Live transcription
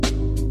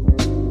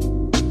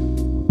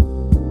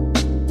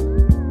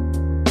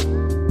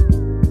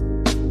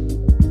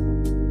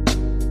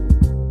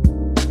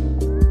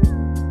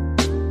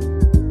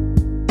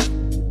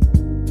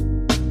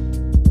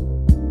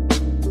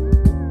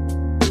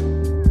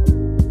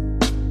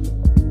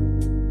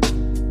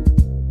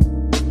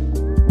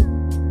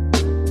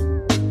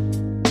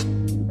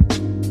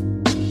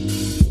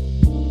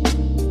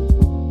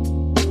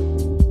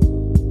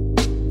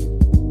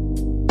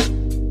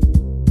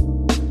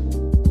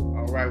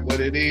right, what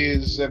it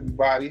is,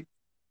 everybody.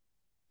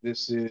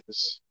 This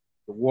is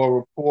the War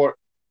Report.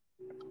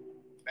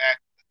 Back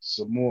with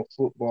some more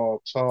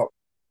football talk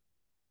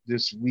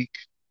this week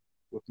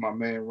with my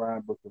man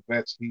Ryan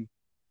Bukovetsky.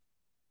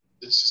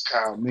 This is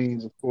Kyle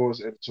Means, of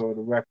course,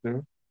 editorial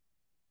director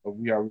of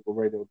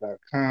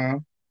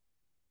WeAreRicoRadio.com.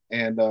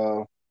 And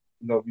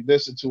if you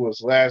listened to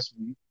us last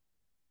week,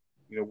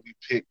 we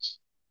picked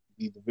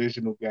the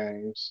divisional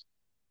games,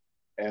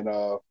 and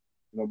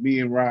me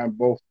and Ryan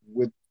both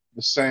with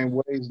the same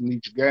ways in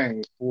each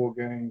game, 4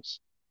 games.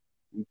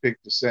 We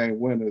picked the same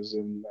winners,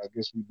 and I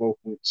guess we both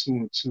went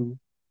 2-2.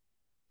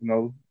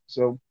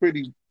 So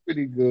pretty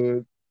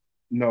good.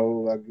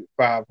 Like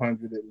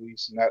 500 at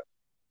least.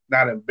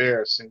 Not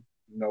embarrassing.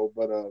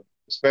 But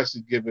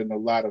especially given a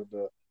lot of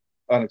the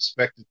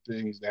unexpected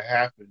things that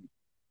happened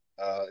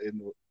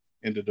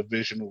in the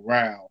divisional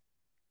round.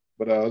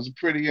 But it was a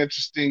pretty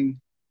interesting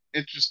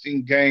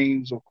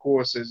games, of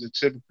course, as it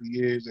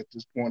typically is at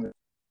this point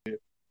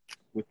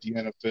with the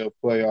NFL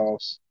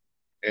playoffs,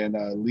 and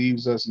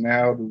leaves us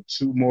now to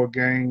 2 more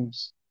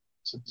games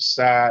to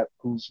decide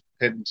who's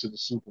heading to the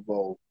Super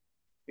Bowl.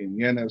 In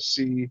the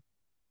NFC,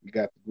 you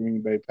got the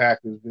Green Bay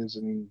Packers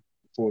visiting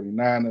the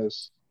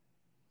 49ers,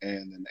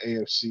 and in the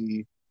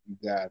AFC, you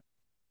got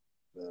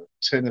the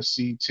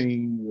Tennessee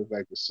team with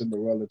like the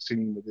Cinderella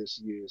team of this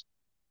year's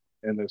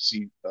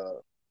NFC.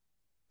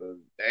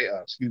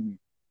 Excuse me,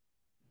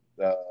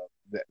 the,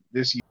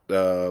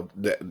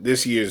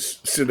 this year's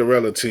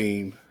Cinderella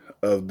team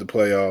of the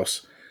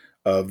playoffs,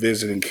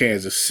 visiting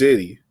Kansas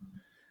City,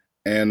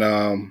 and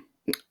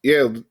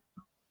yeah,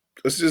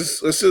 let's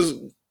just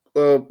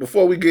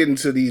before we get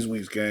into these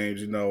week's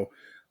games,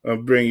 I'll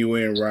bring you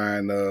in,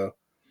 Ryan.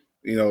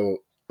 You know,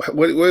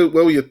 what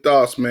were your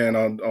thoughts, man,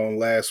 on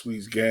last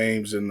week's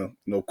games? And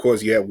of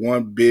course, you had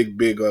one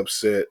big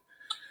upset,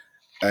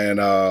 and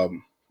a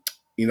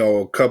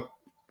couple,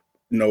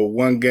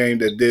 one game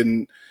that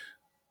didn't,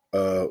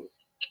 uh,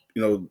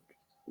 you know,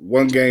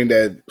 one game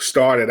that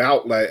started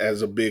out like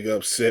as a big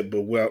upset,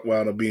 but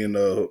wound up being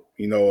a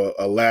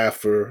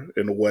laugher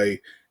in a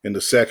way in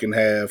the second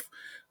half.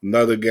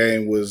 Another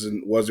game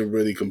wasn't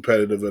really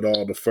competitive at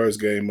all. The first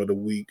game of the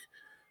week,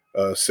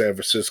 San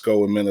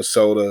Francisco and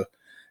Minnesota,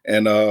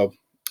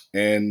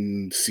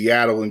 and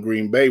Seattle and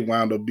Green Bay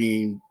wound up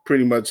being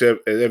pretty much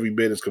every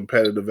bit as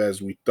competitive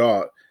as we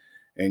thought.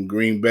 And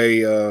Green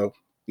Bay,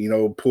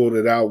 pulled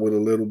it out with a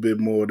little bit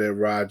more of that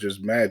Rodgers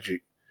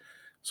magic.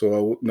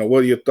 So, what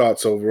are your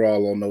thoughts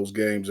overall on those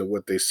games and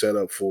what they set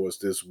up for us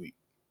this week?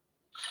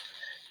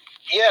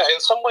 Yeah, in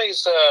some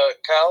ways,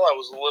 Kyle, I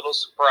was a little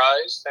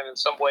surprised, and in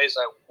some ways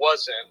I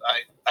wasn't.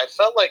 I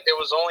felt like there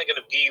was only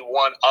going to be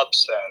one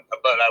upset,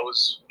 but I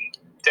was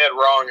dead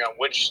wrong on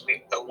which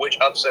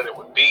upset it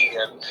would be,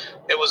 and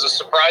it was a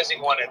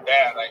surprising one at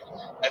that.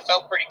 I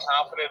felt pretty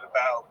confident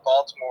about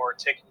Baltimore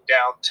taking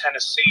down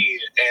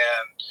Tennessee,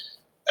 and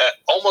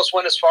almost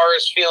went as far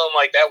as feeling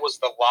like that was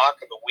the lock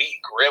of the week,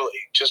 really,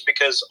 just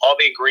because all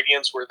the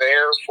ingredients were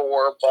there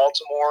for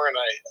Baltimore, and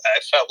I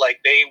felt like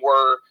they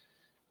were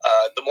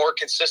the more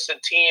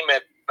consistent team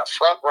and a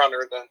front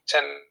runner than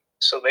 10,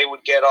 so they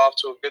would get off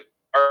to a good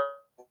start.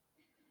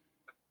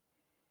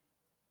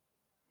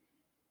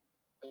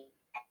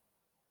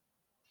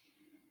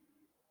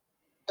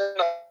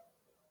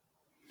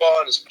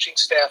 And his coaching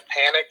staff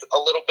panicked a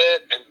little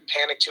bit and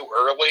panicked too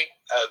early.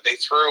 They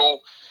threw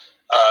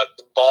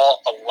the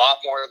ball a lot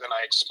more than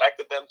I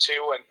expected them to,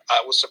 and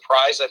I was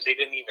surprised that they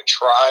didn't even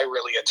try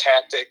really a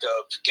tactic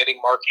of getting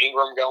Mark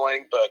Ingram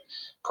going, but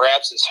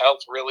perhaps his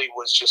health really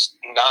was just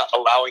not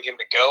allowing him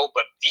to go.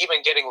 But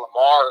even getting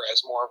Lamar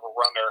as more of a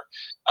runner,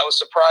 I was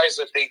surprised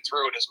that they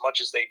threw it as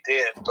much as they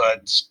did.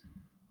 But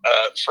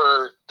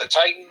for the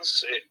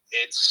Titans,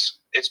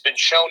 it's been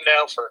shown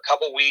now for a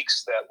couple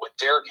weeks that with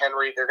Derrick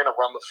Henry, they're going to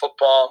run the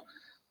football.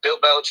 Bill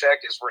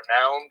Belichick is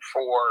renowned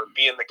for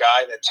being the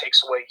guy that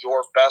takes away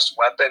your best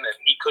weapon, and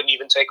he couldn't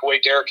even take away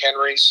Derrick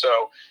Henry.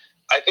 So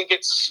I think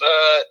it's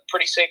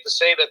pretty safe to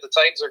say that the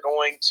Titans are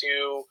going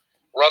to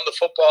run the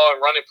football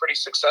and run it pretty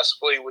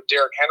successfully with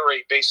Derrick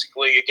Henry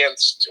basically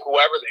against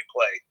whoever they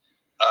play.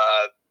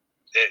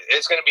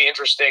 It's going to be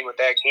interesting with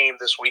that game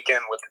this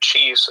weekend with the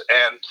Chiefs.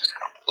 And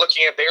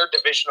looking at their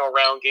divisional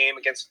round game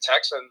against the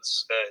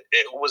Texans,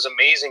 it was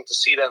amazing to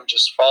see them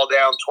just fall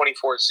down 24-0.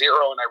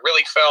 And I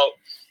really felt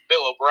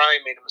Bill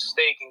O'Brien made a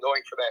mistake in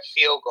going for that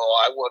field goal.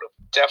 I would have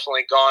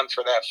definitely gone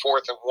for that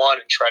 4th and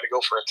 1 and tried to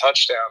go for a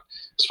touchdown,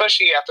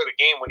 especially after the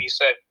game when he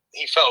said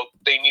he felt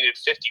they needed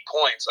 50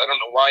 points. I don't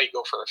know why you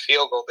go for a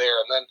field goal there.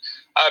 And then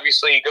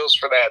obviously he goes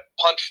for that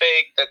punt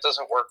fake that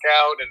doesn't work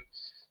out, and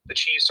the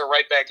Chiefs are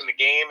right back in the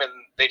game, and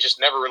they just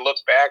never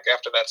looked back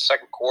after that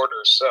second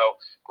quarter. So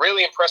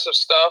really impressive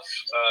stuff.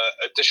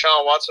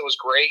 Deshaun Watson was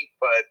great,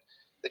 but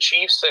the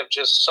Chiefs have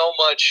just so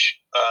much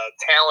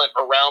talent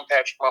around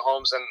Patrick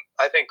Mahomes, and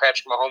I think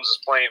Patrick Mahomes is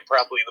playing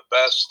probably the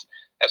best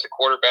at the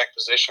quarterback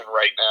position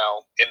right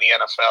now in the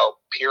NFL,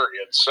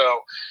 period.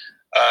 So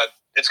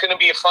it's going to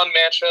be a fun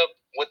matchup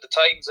with the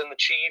Titans and the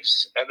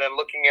Chiefs. And then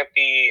looking at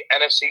the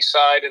NFC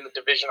side in the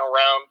divisional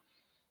round,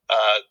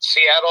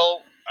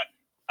 Seattle,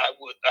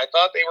 I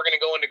thought they were going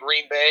to go into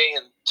Green Bay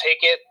and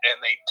take it,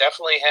 and they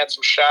definitely had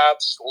some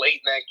shots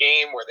late in that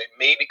game where they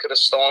maybe could have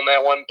stolen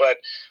that one. But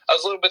I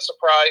was a little bit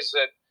surprised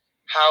at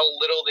how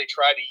little they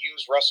tried to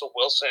use Russell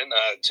Wilson.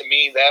 To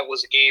me, that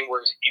was a game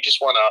where you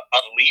just want to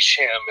unleash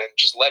him and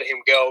just let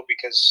him go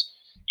because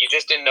you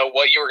just didn't know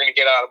what you were going to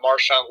get out of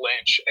Marshawn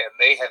Lynch, and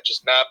they have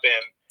just not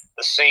been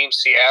the same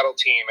Seattle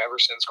team ever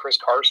since Chris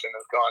Carson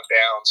has gone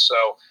down.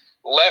 So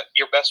let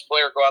your best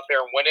player go out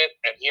there and win it,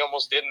 and he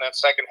almost did in that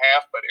second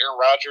half. But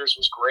Aaron Rodgers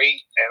was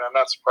great, and I'm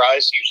not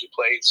surprised. He usually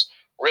plays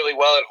really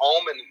well at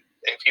home, and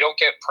if you don't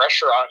get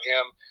pressure on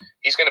him,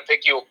 he's going to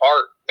pick you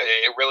apart.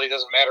 It really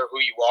doesn't matter who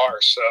you are.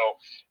 So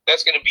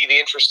that's going to be the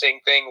interesting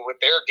thing with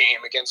their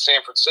game against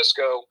San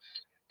Francisco,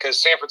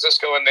 because San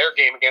Francisco in their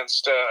game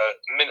against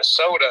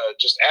Minnesota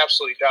just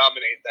absolutely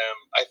dominated them.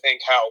 I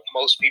think how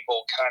most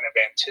people kind of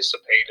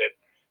anticipated.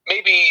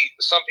 Maybe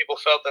some people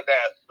felt that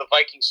the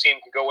Vikings team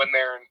could go in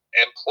there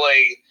and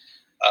play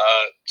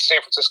San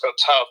Francisco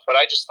tough, but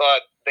I just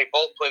thought they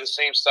both play the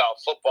same style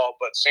of football,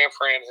 but San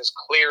Fran has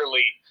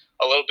clearly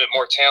a little bit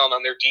more talent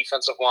on their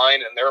defensive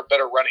line, and they're a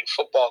better running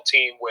football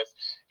team with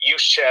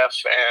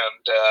Juszczyk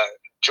and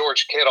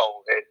George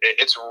Kittle.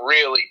 It's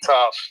really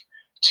tough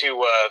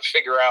to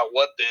figure out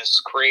what this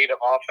creative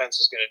offense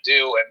is going to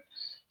do. And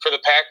for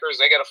the Packers,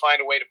 they got to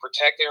find a way to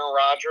protect Aaron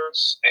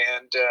Rodgers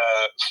and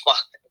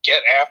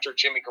get after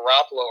Jimmy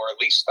Garoppolo, or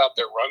at least stop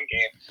their run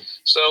game.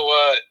 So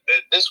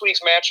this week's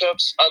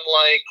matchups,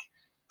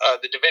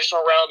 unlike the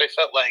divisional round, I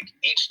felt like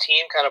each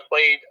team kind of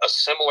played a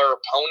similar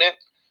opponent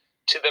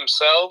to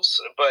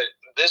themselves. But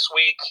this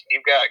week,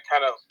 you've got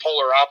kind of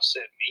polar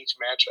opposite in each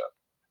matchup.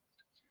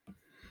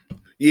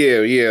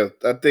 Yeah.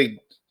 I think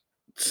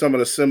some of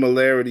the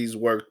similarities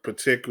worked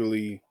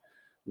particularly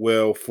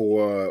well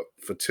for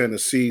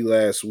Tennessee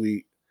last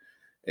week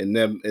in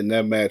that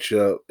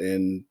matchup,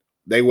 and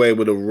they were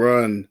able to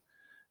run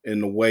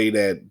in the way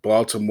that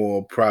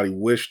Baltimore probably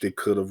wished they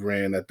could have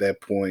ran at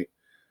that point.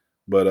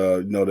 But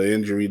the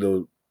injury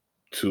to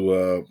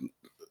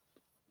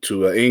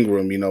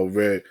Ingram,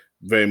 very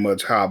very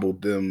much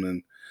hobbled them,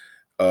 and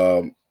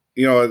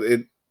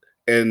it.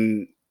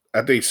 And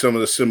I think some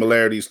of the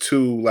similarities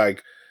too,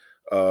 like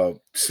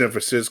San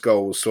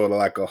Francisco was sort of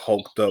like a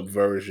hulked up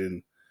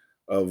version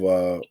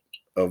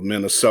of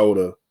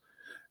Minnesota,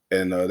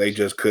 and they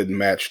just couldn't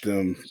match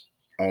them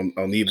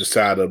on either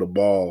side of the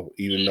ball,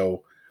 even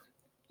though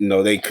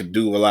they could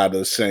do a lot of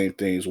the same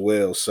things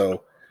well.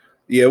 So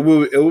yeah, it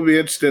will be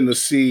interesting to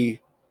see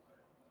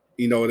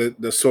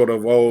the sort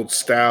of old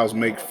styles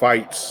make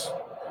fights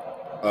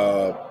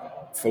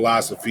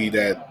philosophy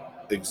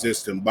that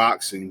exists in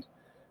boxing.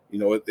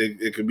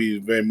 It could be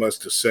very much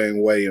the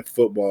same way in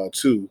football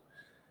too.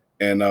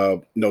 And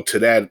to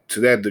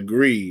that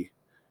degree,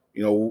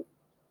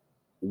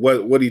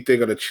 what do you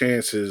think are the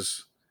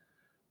chances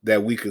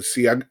that we could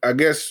see? I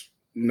guess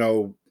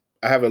I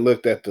haven't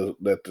looked at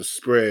the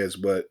spreads,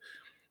 but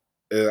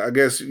I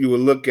guess you would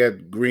look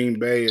at Green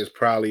Bay as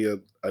probably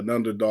an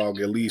underdog,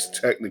 at least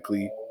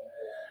technically,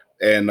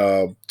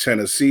 and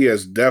Tennessee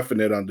as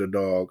definite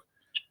underdog.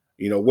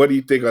 What do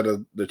you think are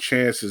the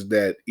chances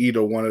that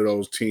either one of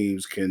those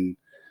teams can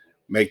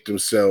make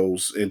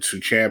themselves into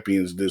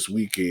champions this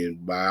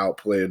weekend by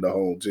outplaying the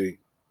home team?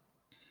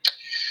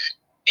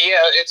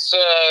 Yeah, it's.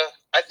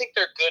 I think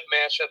they're good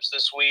matchups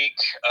this week.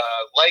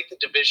 Like the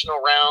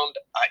divisional round,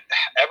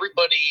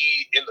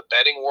 everybody in the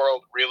betting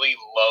world really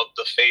loved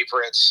the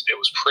favorites. It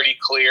was pretty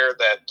clear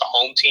that the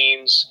home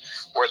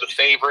teams were the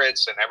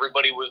favorites, and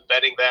everybody was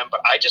betting them.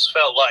 But I just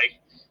felt like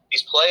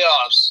these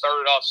playoffs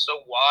started off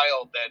so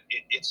wild that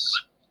it's.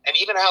 And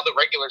even how the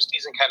regular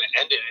season kind of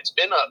ended, it's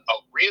been a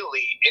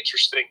really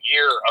interesting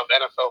year of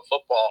NFL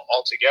football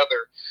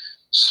altogether.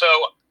 So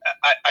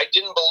I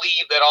didn't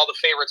believe that all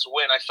the favorites would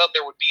win. I felt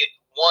there would be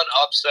one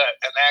upset,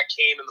 and that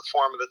came in the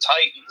form of the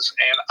Titans.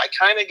 And I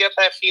kind of get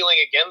that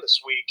feeling again this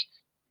week.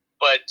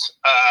 But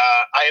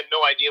I have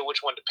no idea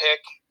which one to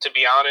pick, to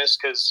be honest,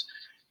 because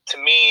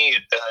to me,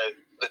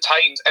 the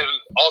Titans, and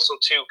also,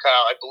 too,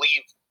 Kyle, I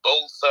believe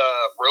both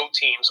road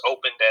teams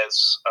opened as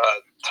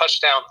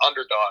touchdown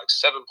underdogs,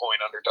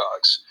 7-point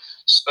underdogs.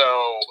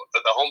 So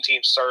the home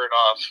team started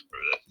off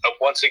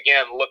once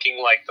again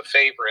looking like the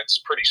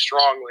favorites pretty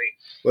strongly.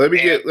 Let me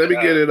get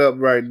it up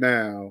right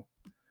now,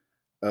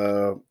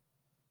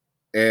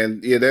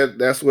 and yeah,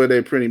 that's where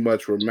they pretty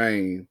much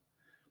remain.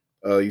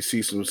 You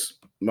see some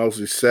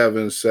mostly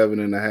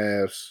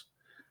 7.5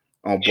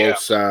 on both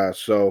sides.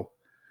 So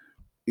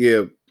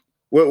yeah,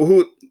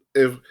 who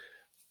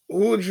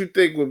would you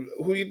think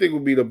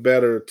would be the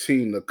better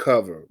team to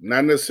cover?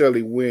 Not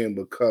necessarily win,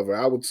 but cover.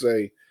 I would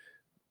say,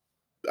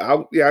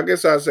 I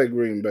guess I'd say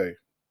Green Bay.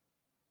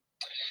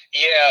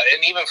 Yeah,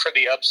 and even for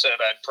the upset,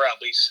 I'd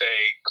probably say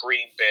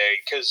Green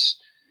Bay, because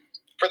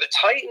for the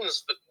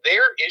Titans,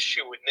 their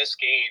issue in this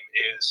game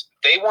is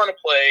they want to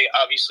play,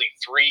 obviously,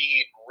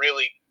 3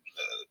 really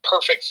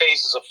perfect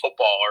phases of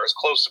football, or as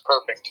close to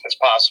perfect as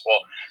possible.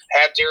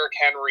 Have Derrick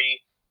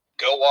Henry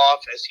go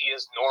off as he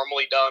has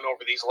normally done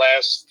over these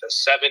last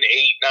 7,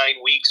 8,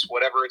 9 weeks,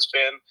 whatever it's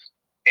been,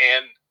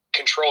 and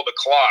control the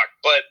clock.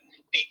 But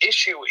the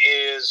issue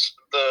is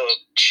the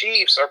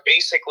Chiefs are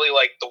basically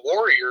like the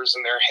Warriors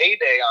in their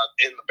heyday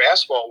in the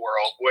basketball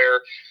world,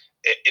 where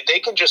they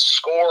can just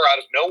score out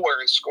of nowhere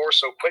and score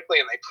so quickly,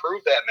 and they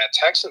proved that in that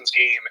Texans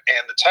game.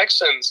 And the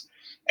Texans,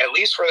 at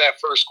least for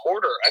that first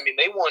quarter, I mean,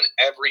 they won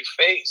every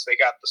phase. They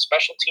got the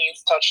special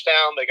teams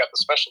touchdown, they got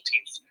the special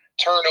teams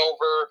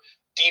turnover.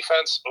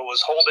 Defense was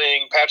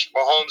holding Patrick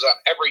Mahomes on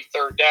every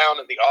third down,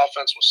 and the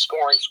offense was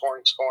scoring.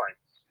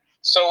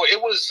 So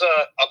it was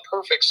a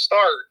perfect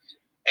start.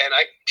 And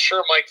I'm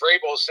sure Mike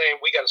Vrabel is saying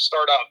we got to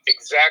start out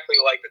exactly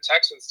like the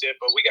Texans did,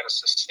 but we got to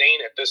sustain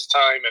it this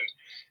time.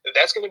 And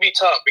that's going to be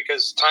tough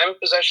because time of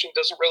possession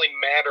doesn't really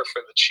matter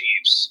for the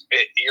Chiefs.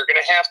 You're going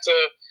to have to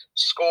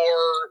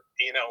score,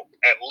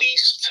 at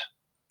least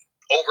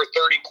over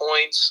 30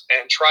 points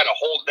and try to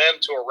hold them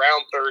to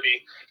around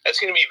 30. That's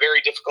going to be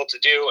very difficult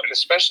to do, and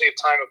especially if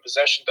time of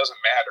possession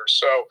doesn't matter.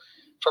 So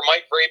for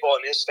Mike Vrabel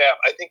and his staff,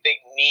 I think they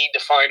need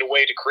to find a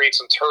way to create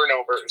some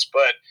turnovers,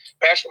 but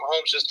Patrick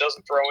Mahomes just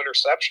doesn't throw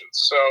interceptions.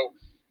 So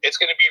it's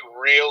going to be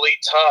really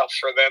tough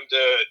for them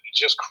to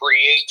just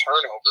create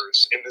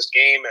turnovers in this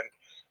game. And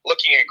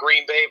looking at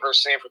Green Bay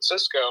versus San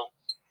Francisco,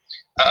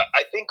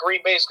 I think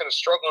Green Bay is going to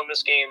struggle in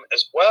this game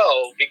as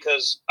well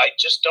because I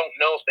just don't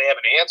know if they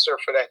have an answer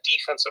for that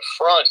defensive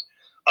front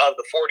of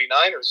the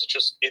 49ers.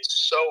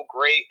 It's so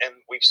great, and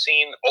we've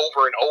seen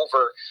over and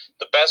over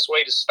the best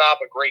way to stop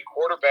a great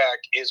quarterback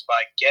is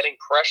by getting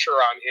pressure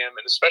on him,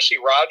 and especially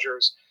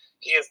Rodgers.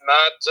 He is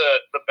not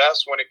the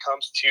best when it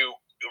comes to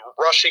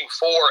rushing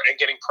for and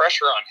getting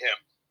pressure on him,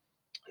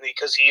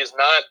 because he is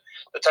not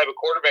the type of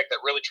quarterback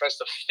that really tries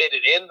to fit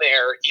it in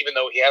there, even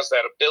though he has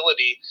that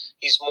ability.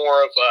 He's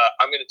more of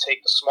I'm going to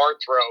take the smart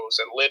throws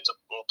and live to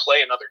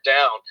play another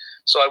down.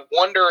 So I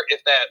wonder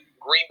if that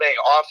Green Bay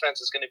offense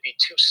is going to be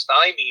too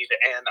stymied,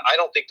 and I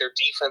don't think their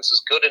defense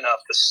is good enough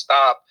to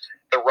stop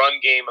the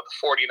run game of the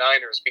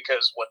 49ers,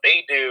 because what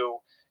they do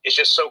is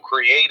just so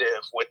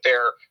creative with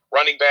their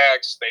running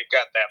backs. They've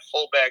got that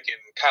fullback in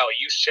Kyle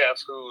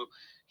Juszczyk, who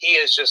he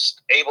is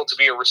just able to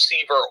be a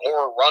receiver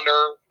or a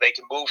runner. They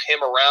can move him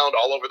around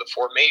all over the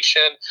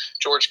formation.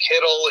 George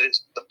Kittle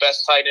is the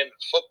best tight end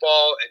in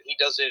football, and he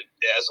does it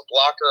as a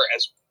blocker,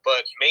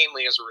 but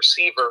mainly as a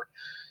receiver.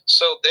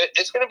 So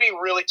it's going to be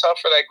really tough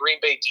for that Green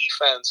Bay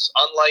defense.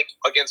 Unlike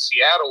against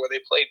Seattle, where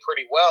they played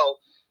pretty well,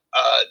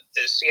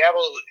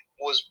 Seattle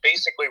was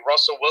basically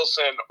Russell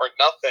Wilson or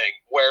nothing,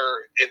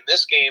 where in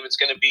this game it's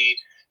going to be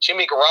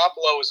Jimmy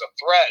Garoppolo is a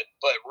threat,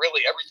 but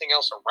really everything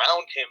else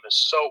around him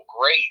is so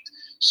great.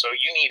 So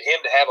you need him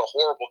to have a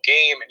horrible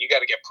game, and you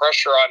got to get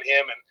pressure on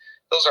him. And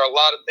those are a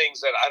lot of things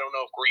that I don't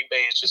know if Green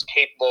Bay is just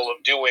capable of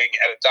doing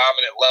at a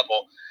dominant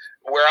level.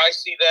 Where I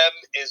see them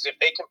is if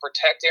they can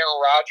protect Aaron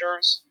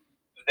Rodgers,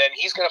 then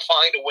he's going to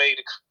find a way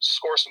to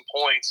score some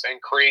points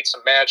and create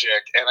some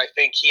magic. And I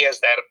think he has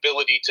that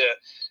ability to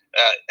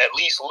at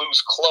least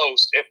lose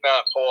close, if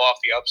not pull off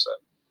the upset.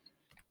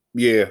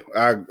 Yeah,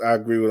 I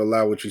agree with a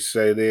lot of what you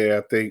say there.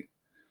 I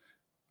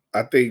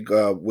think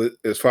with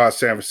as far as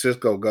San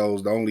Francisco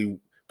goes, the only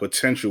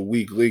potential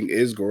weak link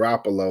is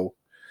Garoppolo,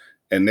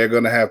 and they're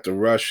going to have to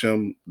rush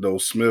him.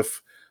 Those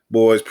Smith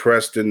boys,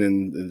 Preston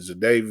and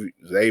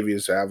Xavier,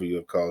 however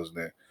you call his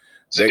name,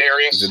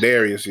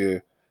 Za'Darius, yeah,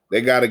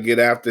 they got to get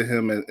after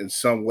him in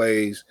some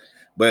ways.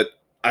 But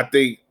I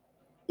think,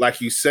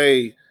 like you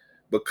say,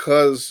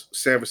 because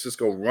San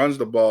Francisco runs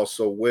the ball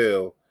so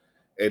well,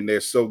 and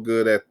they're so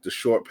good at the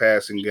short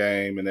passing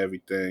game and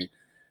everything,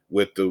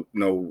 with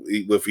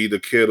with either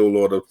Kittle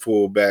or the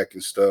fullback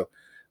and stuff,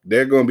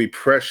 they're going to be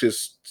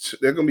precious.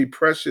 They're going to be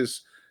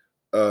precious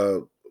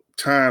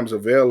times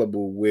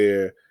available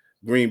where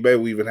Green Bay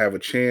will even have a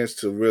chance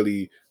to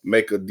really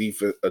make a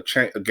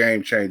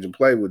game changing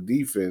play with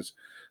defense.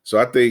 So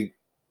I think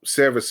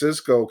San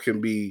Francisco can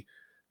be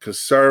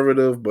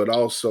conservative but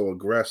also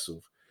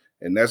aggressive,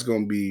 and that's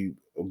going to be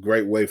a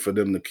great way for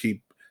them to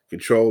keep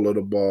control of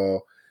the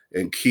ball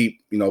and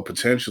keep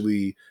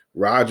potentially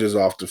Rodgers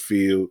off the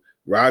field.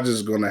 Rodgers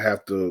is going to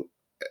have to,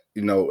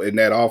 in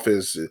that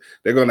offense,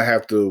 they're going to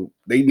have to.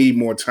 They need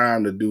more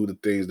time to do the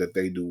things that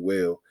they do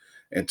well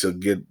and to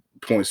get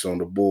points on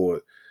the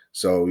board.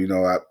 So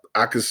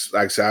I could,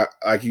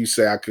 like you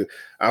say,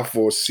 I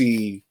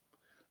foresee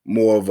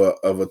more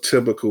of a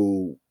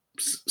typical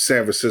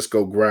San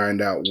Francisco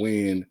grind out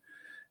win,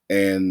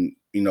 and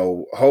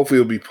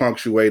hopefully it'll be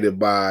punctuated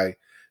by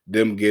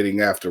them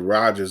getting after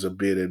Rodgers a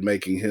bit and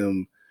making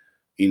him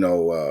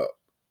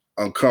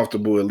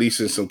uncomfortable, at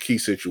least in some key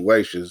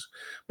situations.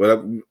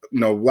 But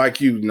like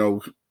we know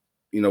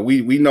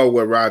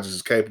what Rodgers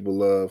is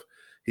capable of.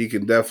 He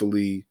can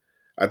definitely.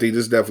 I think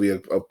this is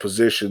definitely a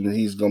position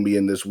he's going to be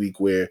in this week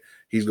where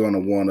he's going to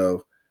want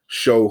to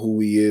show who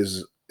he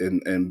is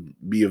and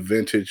be a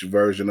vintage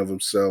version of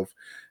himself.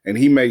 And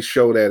he may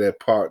show that at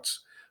parts,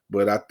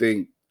 but I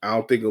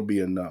don't think it'll be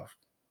enough.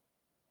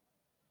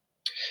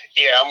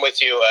 Yeah, I'm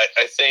with you.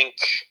 I think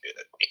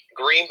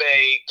Green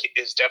Bay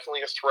is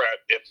definitely a threat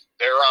if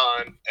they're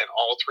on and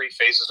all three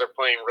phases are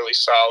playing really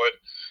solid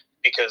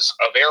because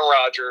of Aaron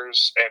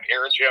Rodgers and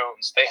Aaron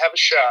Jones. They have a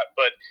shot,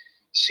 but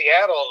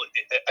Seattle,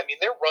 I mean,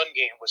 their run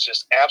game was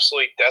just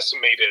absolutely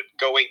decimated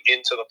going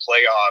into the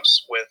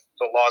playoffs with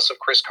the loss of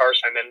Chris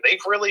Carson, and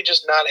they've really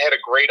just not had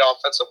a great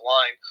offensive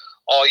line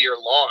all year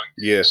long.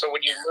 Yeah. So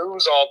when you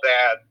lose all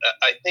that,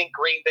 I think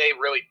Green Bay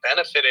really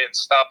benefited in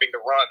stopping the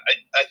run.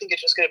 I think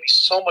it's just going to be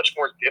so much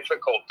more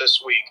difficult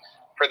this week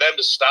for them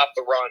to stop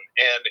the run.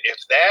 And if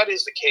that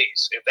is the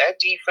case, if that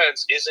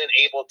defense isn't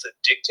able to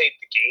dictate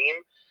the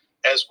game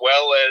as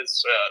well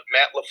as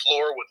Matt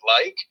LaFleur would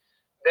like,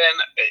 then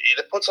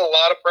it puts a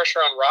lot of pressure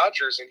on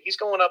Rodgers, and he's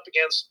going up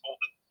against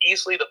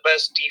easily the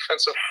best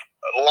defensive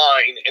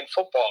line in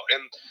football.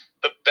 And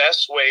the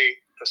best way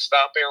to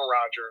stop Aaron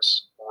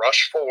Rodgers,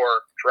 rush 4,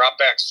 drop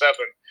back 7.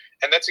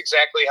 And that's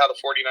exactly how the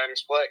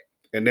 49ers play.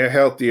 And they're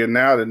healthier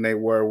now than they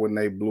were when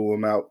they blew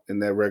them out in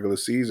that regular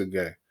season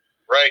game.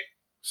 Right.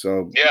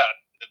 So, yeah,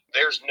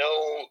 there's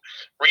no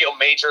real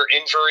major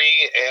injury,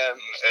 and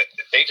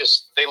they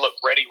look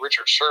ready.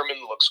 Richard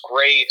Sherman looks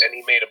great, and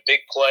he made a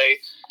big play.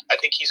 I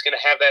think he's going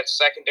to have that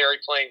secondary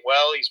playing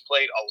well. He's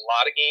played a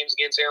lot of games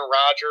against Aaron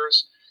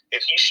Rodgers.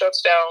 If he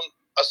shuts down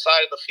a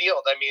side of the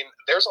field, I mean,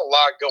 there's a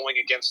lot going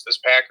against this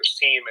Packers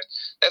team, and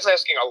that's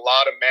asking a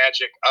lot of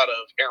magic out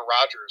of Aaron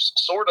Rodgers,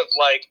 sort of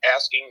like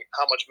asking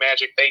how much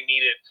magic they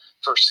needed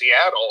for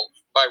Seattle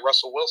by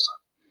Russell Wilson.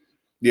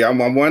 Yeah,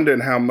 I'm wondering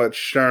how much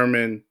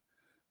Sherman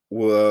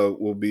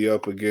will be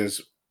up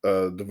against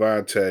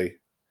Devontae,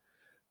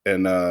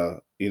 and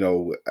that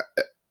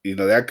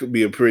could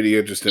be a pretty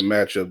interesting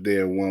matchup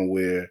there. One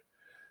where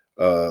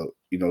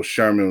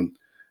Sherman,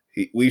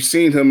 we've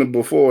seen him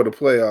before the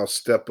playoffs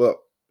step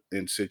up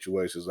in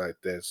situations like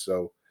that.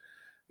 So,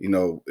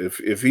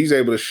 if he's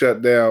able to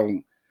shut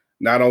down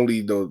not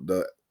only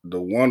the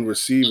one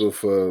receiver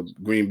for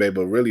Green Bay,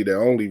 but really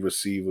their only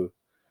receiver,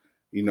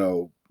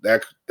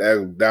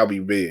 that'll be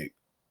big.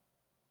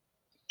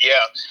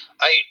 Yeah,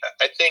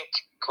 I think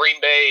Green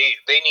Bay,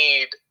 they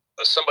need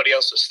somebody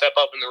else to step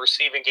up in the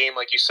receiving game.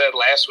 Like you said,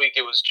 last week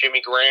it was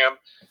Jimmy Graham.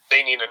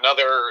 They need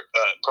another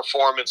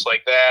performance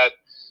like that.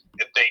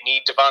 They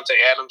need Devontae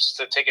Adams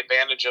to take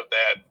advantage of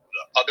that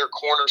other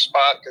corner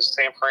spot because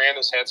San Fran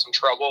has had some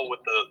trouble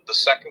with the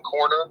second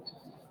corner.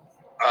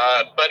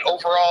 But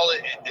overall,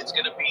 it's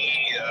going to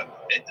be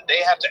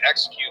they have to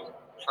execute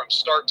from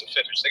start to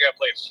finish. They got to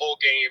play a full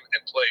game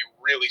and play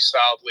really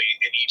solidly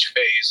in each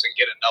phase and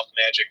get enough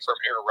magic from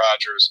Aaron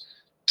Rodgers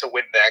to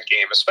win that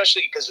game,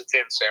 especially because it's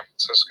in San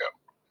Francisco.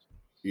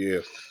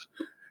 Yeah.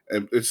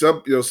 And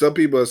some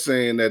people are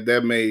saying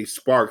that may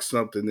spark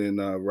something in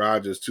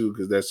Rodgers too,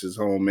 because that's his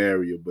home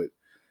area. But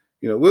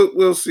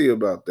we'll see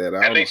about that.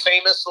 And they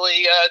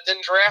famously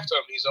didn't draft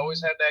him. He's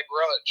always had that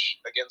grudge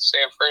against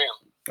San Fran.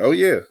 Oh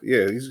yeah.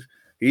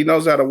 He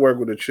knows how to work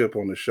with a chip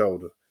on the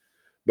shoulder.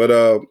 But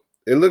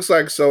it looks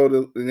like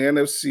in the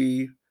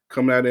NFC,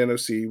 coming out of the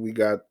NFC, we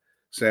got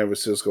San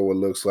Francisco. It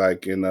looks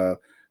like, and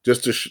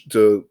just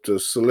to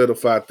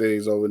solidify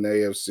things over in the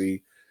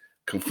AFC,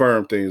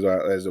 confirm things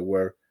as it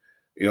were.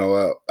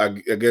 I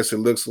guess it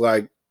looks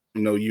like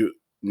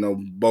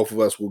both of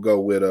us will go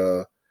with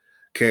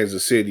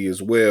Kansas City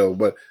as well.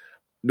 But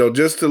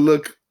just to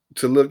look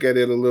at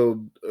it a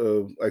little,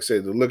 like I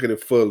said, to look at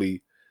it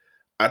fully,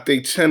 I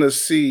think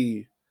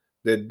Tennessee,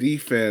 their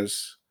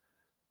defense,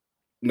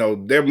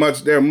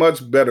 they're a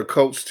much better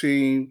coach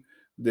team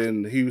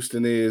than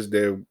Houston is.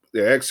 Their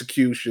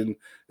execution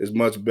is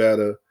much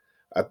better.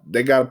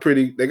 They got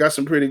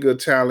some pretty good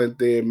talent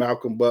there.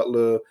 Malcolm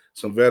Butler,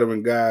 some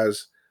veteran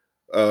guys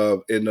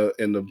in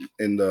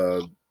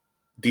the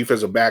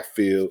defensive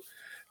backfield,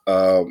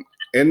 and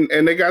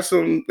they got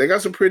some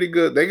pretty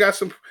good. They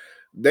did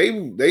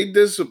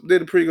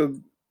a pretty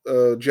good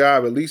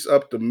job, at least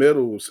up the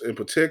middles in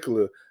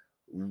particular,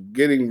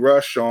 getting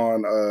rush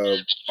on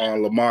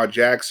Lamar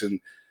Jackson,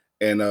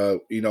 and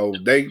he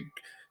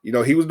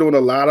was doing a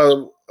lot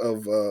of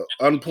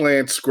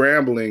unplanned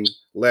scrambling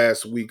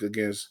last week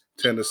against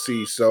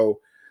Tennessee. So,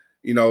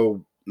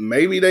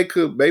 maybe they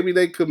could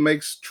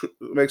make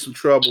some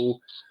trouble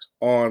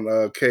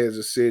on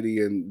Kansas City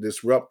and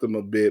disrupt them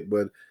a bit.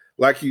 But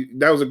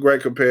that was a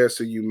great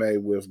comparison you made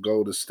with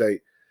Golden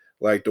State.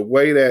 Like the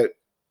way that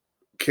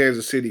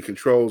Kansas City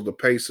controls the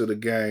pace of the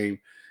game,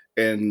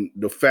 and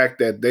the fact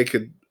that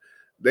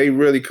they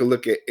really could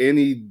look at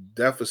any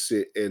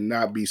deficit and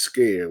not be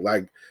scared.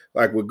 Like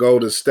with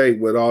Golden State,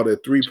 with all their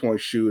 3-point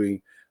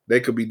shooting, they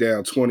could be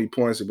down 20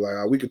 points and be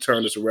like, we could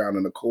turn this around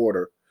in a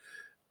quarter.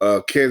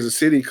 Kansas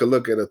City could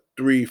look at a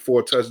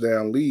 3-4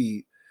 touchdown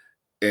lead,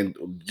 and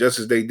just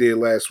as they did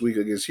last week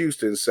against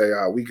Houston, say,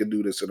 we could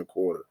do this in a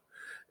quarter,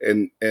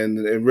 and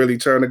really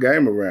turn the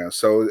game around.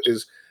 So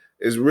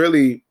it's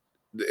really,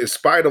 in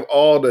spite of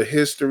all the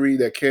history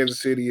that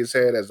Kansas City has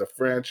had as a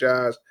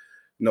franchise,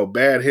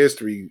 bad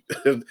history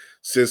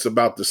since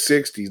about the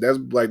 60s. That's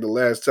like the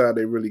last time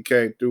they really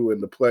came through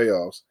in the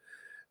playoffs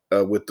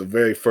with the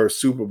very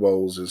first Super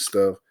Bowls and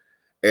stuff.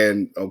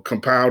 And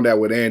compound that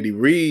with Andy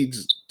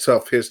Reid's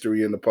tough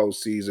history in the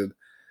postseason,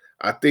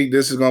 I think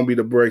this is going to be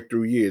the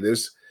breakthrough year.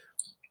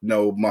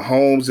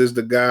 Mahomes is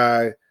the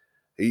guy.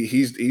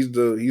 He's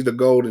the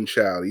golden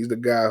child. He's the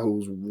guy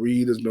who's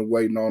Reed has been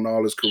waiting on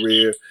all his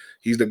career.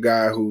 He's the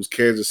guy who's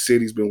Kansas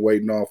City's been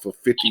waiting on for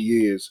 50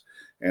 years,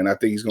 and I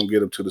think he's gonna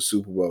get him to the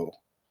Super Bowl.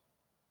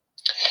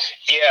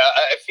 Yeah,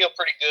 I feel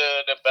pretty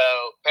good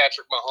about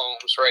Patrick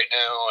Mahomes right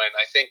now, and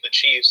I think the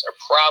Chiefs are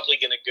probably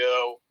going to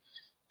go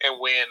and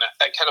win.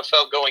 I kind of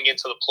felt going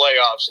into the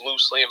playoffs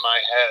loosely in my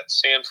head,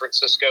 San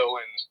Francisco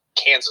and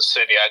Kansas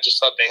City. I just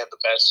thought they had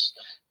the best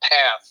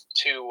path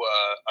to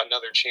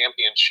another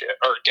championship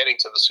or getting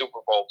to the Super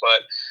Bowl.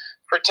 But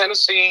for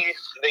Tennessee,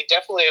 they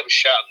definitely have a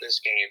shot in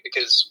this game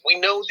because we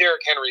know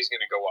Derrick Henry's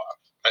going to go off.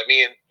 I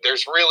mean,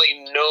 there's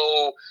really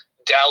no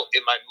doubt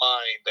in my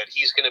mind that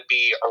he's going to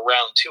be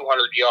around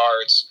 200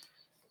 yards,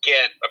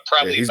 get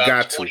probably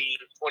about 20,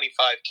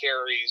 25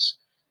 carries,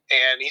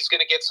 and he's going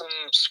to get some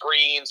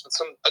screens and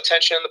some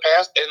attention in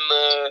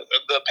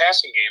the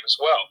passing game as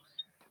well.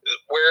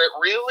 Where it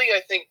really,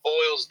 I think,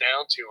 boils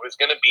down to is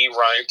going to be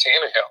Ryan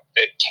Tannehill.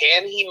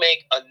 Can he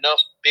make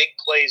enough big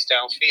plays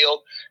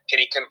downfield? Can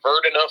he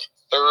convert enough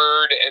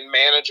third and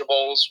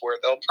manageables where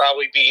they'll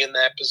probably be in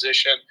that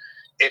position?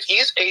 If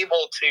he's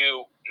able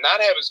to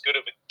not have as good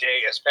of a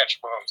day as Patrick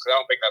Mahomes, because I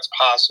don't think that's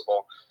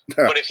possible,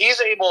 but if he's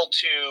able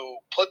to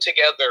put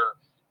together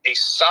a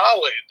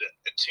solid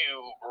to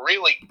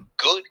really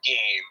good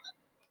game,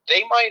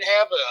 they might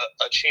have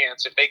a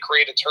chance if they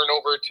create a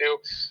turnover or two,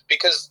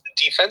 because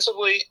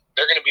defensively,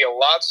 they're going to be a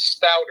lot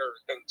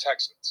stouter than the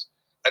Texans.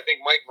 I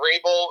think Mike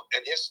Vrabel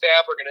and his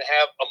staff are going to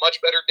have a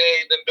much better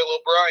day than Bill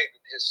O'Brien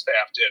and his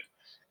staff did.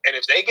 And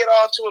if they get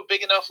off to a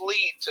big enough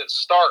lead to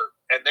start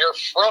and they're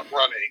front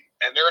running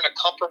and they're in a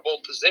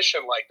comfortable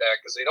position like that,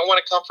 because they don't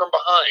want to come from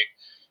behind,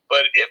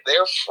 but if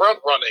they're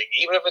front running,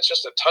 even if it's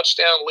just a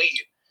touchdown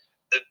lead,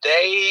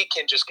 they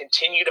can just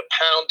continue to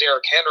pound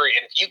Derrick Henry.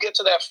 And if you get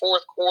to that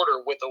fourth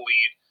quarter with a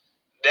lead,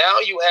 now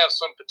you have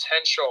some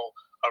potential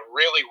of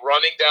really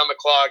running down the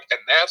clock,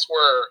 and that's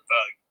where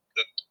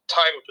the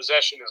time of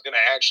possession is going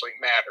to actually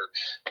matter.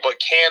 But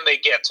can they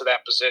get to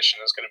that position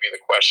is going to be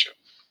the question.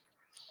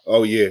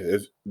 Oh yeah,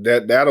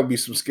 that'll be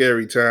some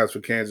scary times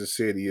for Kansas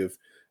City if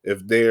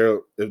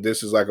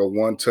this is like a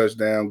one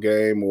touchdown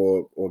game,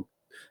 or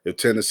if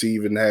Tennessee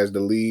even has the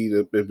lead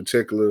in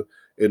particular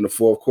in the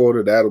fourth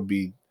quarter.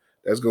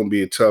 That's going to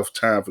be a tough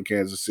time for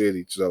Kansas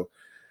City. So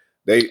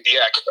I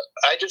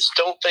just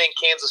don't think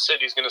Kansas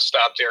City is going to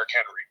stop Derrick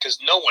Henry because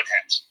no one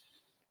has.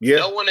 Yeah.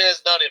 No one has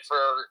done it for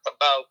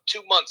about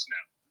 2 months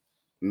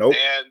now. Nope.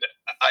 And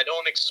I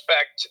don't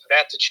expect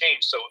that to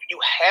change. So you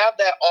have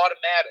that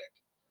automatic.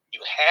 You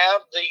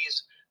have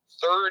these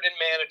third and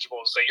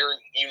manageables that you're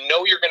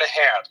going to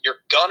have.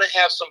 You're going to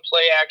have some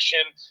play action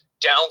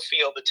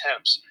downfield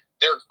attempts.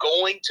 They're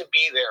going to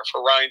be there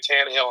for Ryan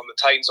Tannehill and the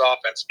Titans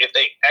offense. If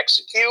they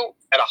execute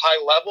at a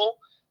high level,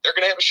 they're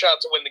going to have a shot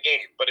to win the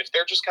game. But if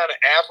they're just kind of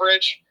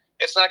average,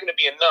 it's not going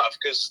to be enough,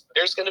 because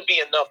there's going to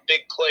be enough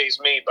big plays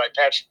made by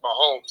Patrick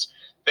Mahomes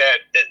that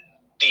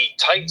the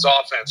Titans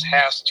offense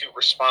has to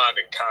respond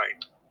in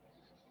kind.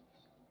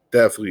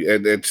 Definitely.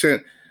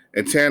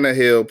 And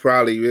Tannehill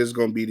probably is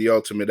going to be the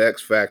ultimate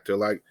X factor.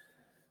 Like,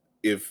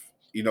 if,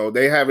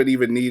 they haven't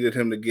even needed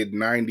him to get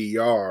 90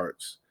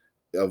 yards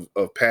of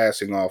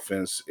passing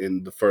offense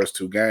in the first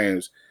two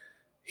games,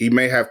 he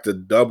may have to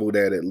double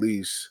that at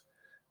least.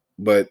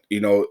 But,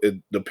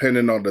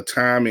 depending on the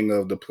timing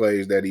of the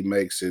plays that he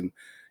makes, and,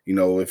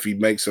 if he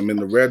makes them in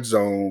the red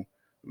zone,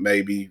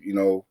 maybe,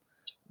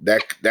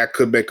 that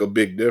could make a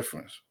big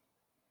difference.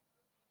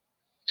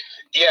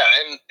 Yeah,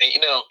 and,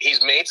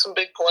 he's made some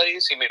big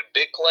plays. He made a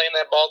big play in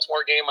that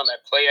Baltimore game on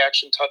that play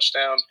action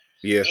touchdown.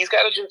 Yeah. He's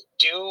got to just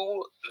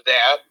do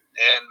that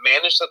and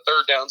manage the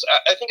third downs.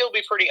 I think it'll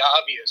be pretty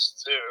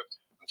obvious to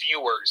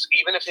viewers,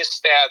 even if his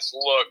stats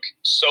look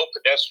so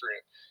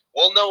pedestrian.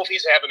 We'll know if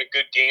he's having a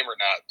good game or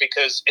not,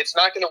 because it's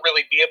not going to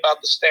really be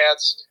about the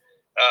stats.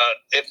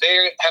 If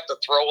they have to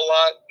throw a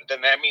lot,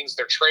 then that means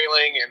they're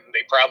trailing and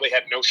they probably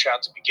had no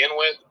shot to begin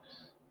with.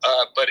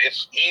 But if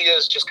he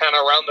is just kind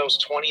of around those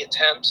 20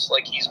 attempts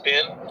like he's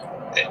been,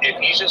 if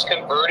he's just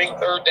converting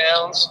third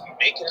downs,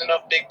 making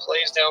enough big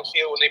plays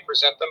downfield when they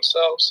present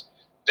themselves,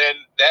 then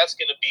that's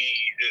going to be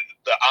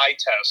the eye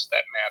test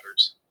that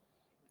matters.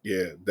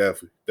 Yeah,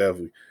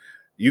 definitely.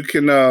 You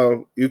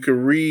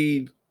can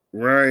read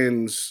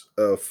Ryan's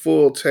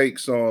full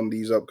takes on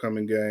these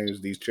upcoming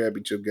games, these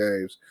championship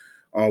games,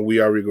 on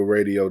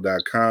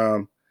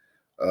weareeagleradio.com.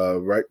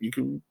 Right, you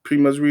can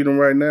pretty much read them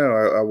right now,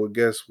 I would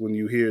guess, when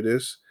you hear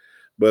this.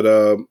 But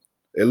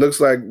it looks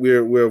like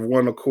we're of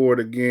one accord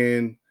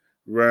again,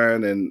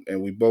 Ryan,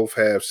 and we both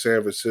have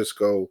San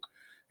Francisco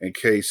and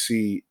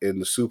KC in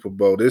the Super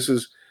Bowl. This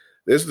is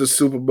the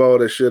Super Bowl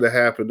that should have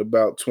happened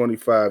about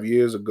 25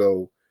 years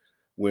ago,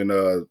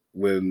 when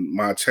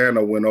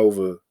Montana went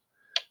over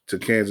to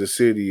Kansas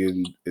City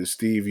and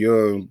Steve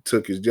Young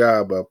took his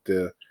job up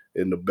there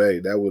in the Bay.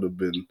 That would have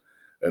been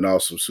an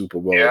awesome Super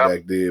Bowl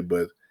back then,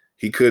 but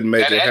he couldn't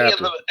make it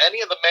happen.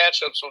 Any of the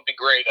matchups would be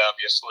great,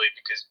 obviously,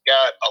 because you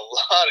got a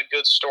lot of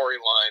good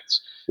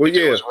storylines. Well, if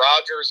it was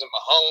Rodgers and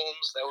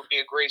Mahomes, that would be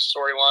a great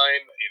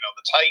storyline.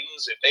 The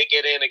Titans, if they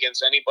get in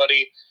against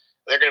anybody,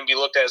 They're going to be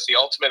looked at as the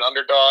ultimate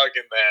underdog,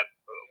 and that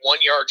 1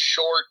 yard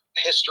short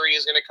history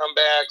is going to come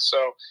back.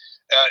 So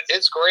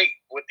it's great.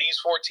 With these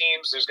 4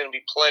 teams, there's going to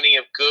be plenty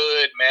of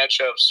good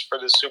matchups for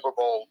the Super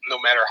Bowl, no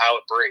matter how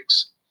it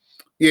breaks.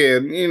 Yeah,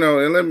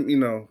 and let me,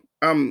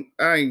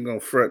 I ain't gonna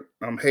front.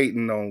 I'm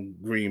hating on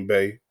Green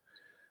Bay,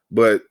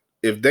 but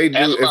if they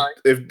do,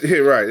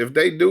 if right, if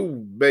they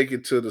do make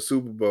it to the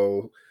Super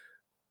Bowl,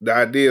 the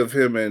idea of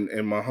him and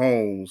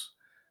Mahomes,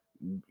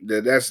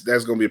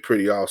 that's gonna be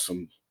pretty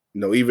awesome.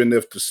 Even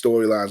if the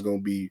storyline's gonna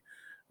be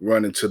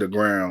running to the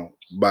ground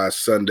by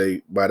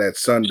that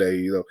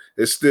Sunday,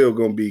 it's still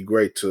gonna be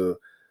great to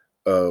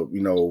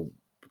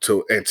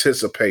to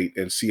anticipate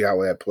and see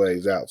how that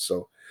plays out.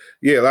 So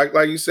yeah,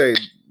 like you say,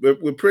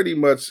 we're pretty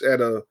much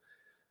at a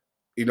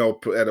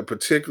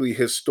particularly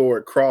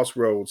historic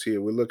crossroads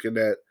here. We're looking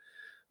at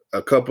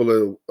a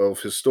couple of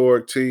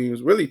historic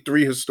teams, really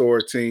 3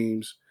 historic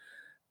teams,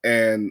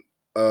 and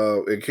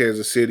in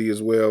Kansas City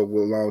as well,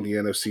 along the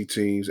NFC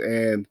teams,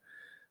 and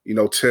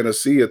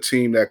Tennessee, a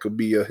team that could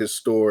be a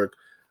historic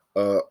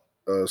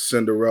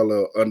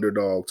Cinderella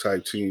underdog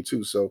type team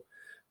too. So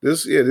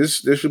this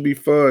should be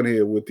fun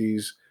here with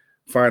these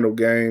final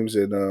games,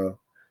 and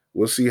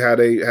we'll see how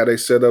they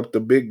set up the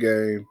big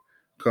game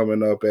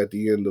coming up at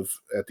the end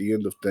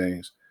of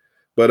things.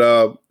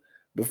 But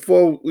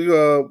before we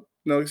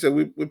like I said,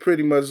 we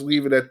pretty much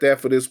leave it at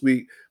that for this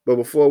week. But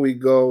before we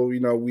go,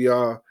 we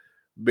are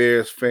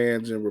Bears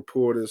fans and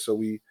reporters, so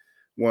we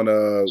want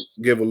to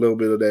give a little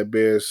bit of that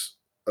Bears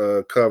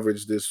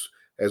coverage this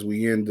as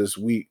we end this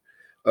week.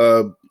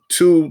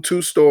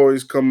 Two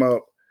stories come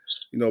up.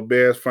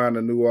 Bears find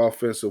a new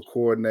offensive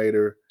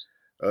coordinator.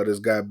 This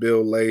guy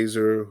Bill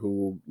Lazor,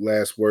 who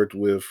last worked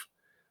with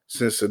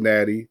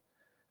Cincinnati,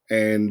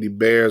 and the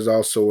Bears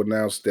also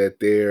announced that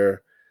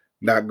they're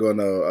not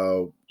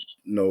gonna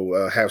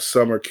have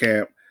summer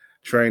camp,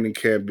 training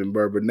camp in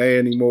Bourbonnais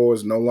anymore.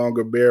 It's no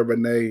longer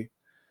Bourbonnais,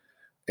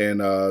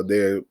 and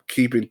they're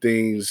keeping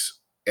things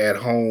at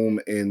home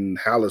in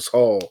Hallis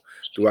Hall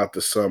throughout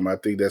the summer. I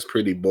think that's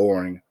pretty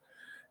boring,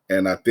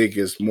 and I think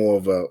it's more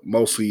of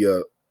mostly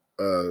a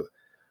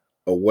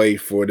way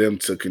for them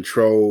to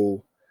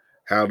control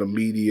how the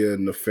media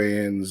and the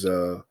fans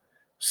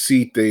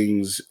see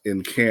things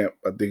in camp.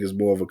 I think it's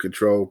more of a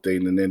control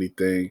thing than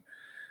anything.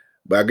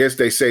 But I guess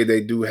they say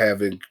they do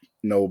have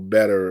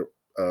better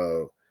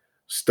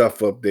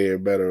stuff up there.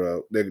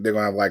 Better, they're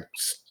gonna have like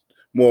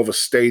more of a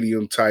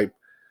stadium type,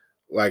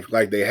 like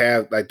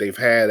they've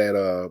had at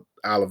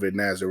Oliver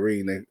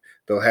Nazarene.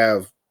 They'll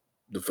have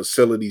the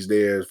facilities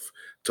there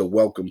to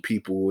welcome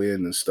people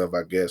in and stuff,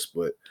 I guess.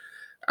 But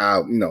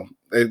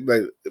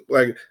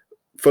like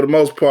for the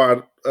most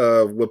part,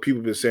 what people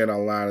have been saying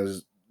online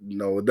is,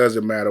 it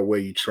doesn't matter where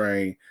you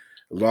train,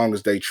 as long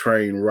as they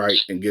train right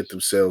and get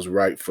themselves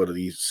right for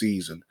the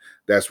season.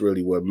 That's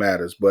really what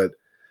matters. But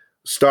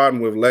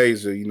starting with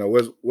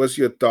Lazor, what's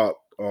your thought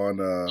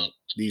on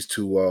these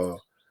two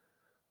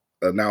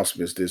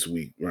announcements this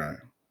week,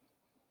 Ryan?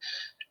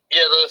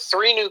 Yeah, the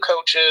 3 new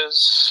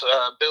coaches,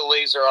 Bill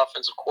Lazor,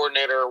 offensive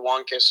coordinator,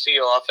 Juan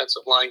Castillo,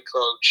 offensive line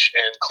coach,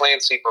 and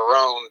Clancy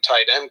Barone,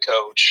 tight end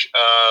coach.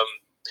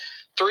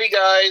 3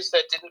 guys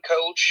that didn't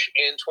coach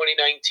in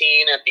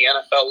 2019 at the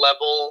NFL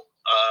level.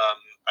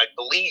 I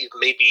believe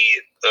maybe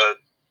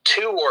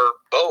 2 or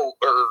both,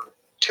 or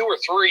 2 or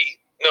 3.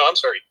 No, I'm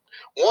sorry,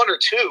 1 or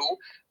 2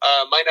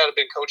 might not have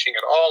been coaching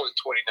at all in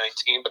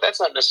 2019, but that's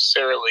not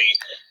necessarily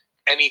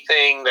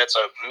anything that's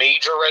a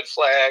major red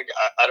flag.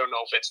 I don't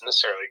know if it's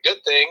necessarily a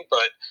good thing,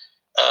 but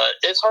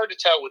it's hard to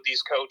tell with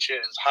these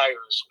coaches,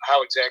 hires,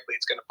 how exactly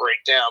it's going to break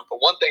down.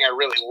 But one thing I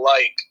really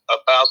like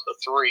about the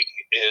 3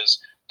 is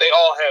they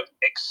all have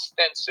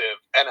extensive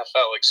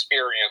NFL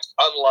experience,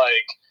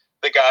 unlike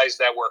the guys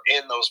that were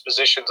in those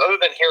positions. Other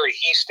than Harry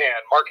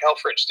Hiestand, Mark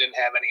Helfrich didn't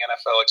have any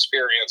NFL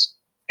experience.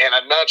 And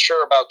I'm not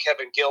sure about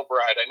Kevin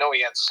Gilbride. I know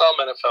he had some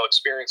NFL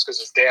experience because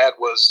his dad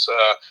was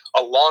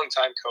a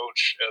longtime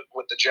coach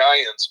with the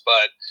Giants,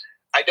 but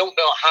I don't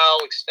know how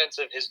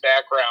extensive his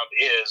background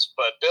is.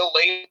 But Bill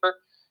Lazor,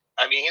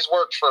 I mean, he's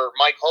worked for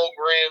Mike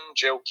Holmgren,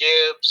 Joe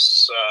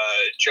Gibbs,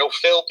 Joe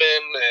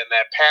Philbin, and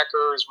that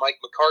Packers, Mike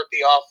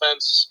McCarthy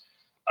offense.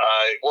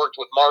 Worked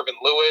with Marvin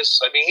Lewis.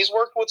 I mean, he's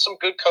worked with some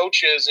good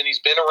coaches, and he's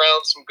been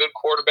around some good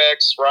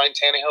quarterbacks. Ryan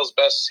Tannehill's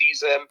best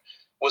season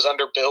was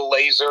under Bill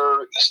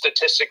Lazor,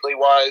 statistically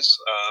wise.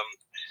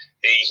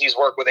 He's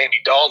worked with Andy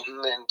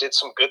Dalton and did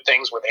some good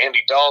things with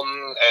Andy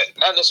Dalton.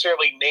 Not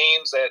necessarily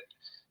names that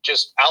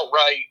just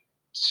outright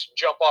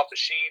jump off the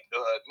sheet.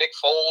 Nick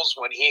Foles,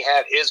 when he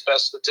had his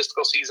best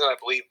statistical season, I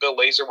believe Bill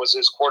Lazor was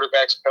his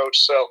quarterback's coach.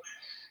 So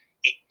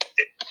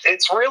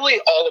it's really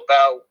all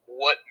about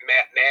what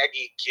Matt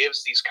Nagy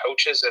gives these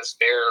coaches as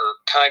their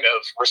kind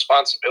of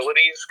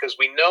responsibilities, because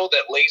we know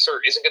that Lazor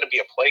isn't going to be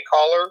a play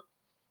caller.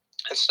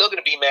 It's still going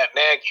to be Matt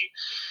Nagy.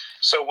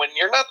 So when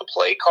you're not the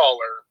play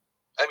caller,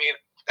 I mean,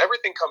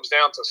 everything comes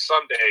down to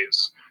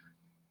Sundays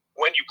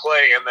when you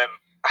play, and then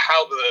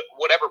how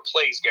whatever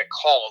plays get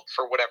called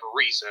for whatever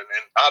reason.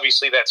 And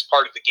obviously that's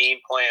part of the game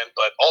plan,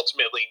 but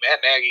ultimately Matt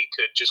Nagy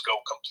could just go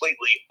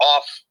completely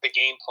off the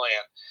game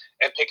plan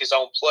and pick his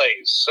own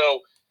plays. So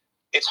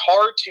it's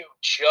hard to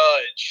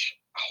judge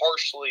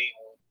harshly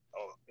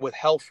with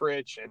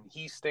Helfrich and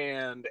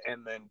Hiestand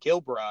and then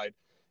Gilbride,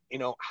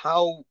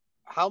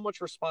 how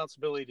much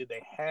responsibility did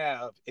they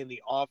have in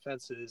the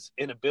offense's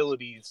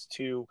inabilities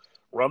to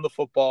run the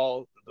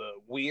football, the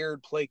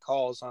weird play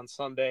calls on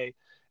Sunday,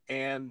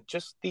 and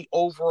just the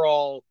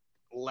overall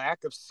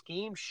lack of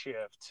scheme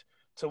shift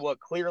to what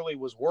clearly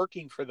was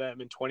working for them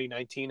in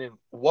 2019 and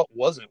what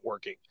wasn't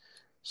working.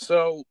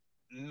 So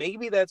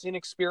maybe that's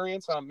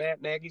inexperience on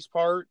Matt Nagy's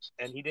part,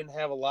 and he didn't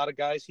have a lot of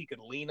guys he could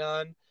lean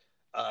on.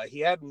 He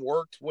hadn't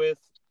worked with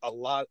a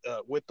lot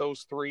with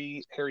those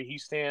three, Harry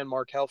Hiestand,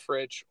 Mark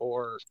Helfrich,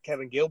 or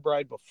Kevin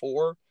Gilbride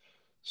before.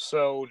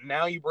 So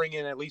now you bring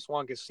in at least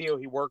Juan Castillo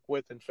he worked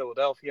with in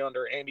Philadelphia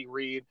under Andy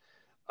Reid.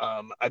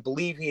 I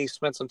believe he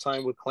spent some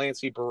time with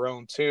Clancy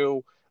Barone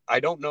too. I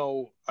don't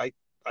know. I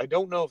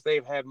don't know if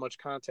they've had much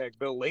contact,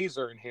 Bill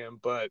Lazor and him,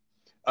 but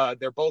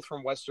they're both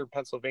from Western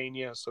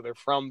Pennsylvania, so they're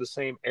from the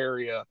same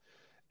area.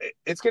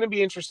 It's going to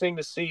be interesting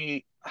to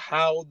see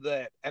how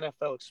that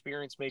NFL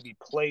experience maybe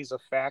plays a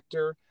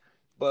factor.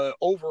 But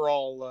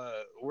overall,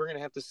 we're going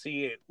to have to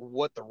see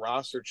what the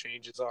roster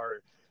changes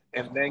are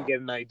and then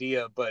get an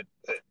idea. But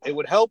it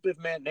would help if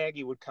Matt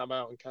Nagy would come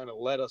out and kind of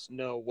let us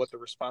know what the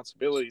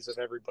responsibilities of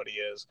everybody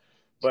is.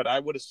 But I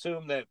would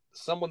assume that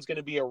someone's going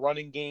to be a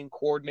running game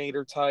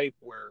coordinator type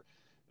where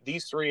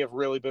these three have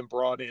really been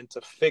brought in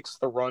to fix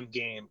the run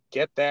game,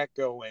 get that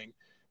going.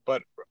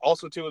 But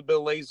also, too, with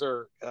Bill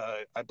Lazor,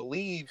 I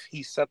believe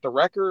he set the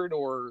record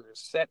or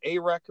set a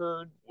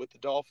record with the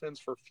Dolphins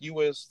for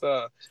fewest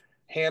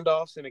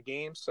handoffs in a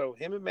game. So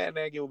him and Matt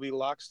Nagy will be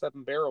lockstep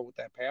and barrel with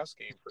that pass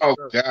game for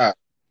sure. Oh, God.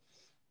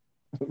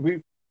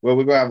 We're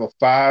going to have a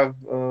five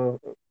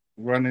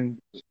running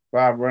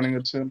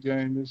attempt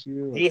game this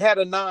year? He had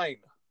a 9.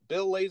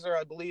 Bill Lazor,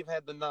 I believe,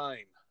 had the 9.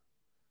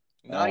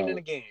 9 in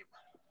a game.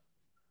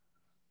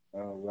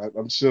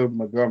 I'm sure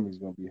Montgomery's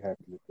going to be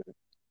happy with that.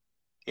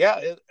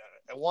 Yeah,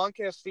 Juan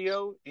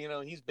Castillo,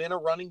 he's been a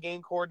running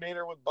game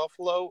coordinator with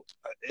Buffalo.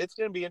 It's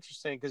going to be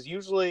interesting because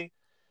usually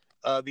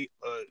the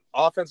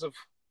offensive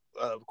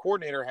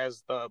coordinator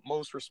has the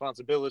most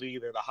responsibility.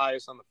 They're the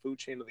highest on the food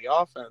chain of the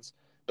offense.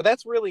 But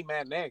that's really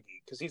Matt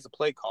Nagy because he's a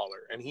play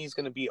caller, and he's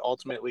going to be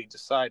ultimately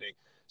deciding.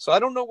 So I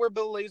don't know where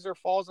Bill Lazor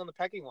falls on the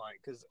pecking line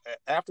because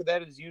after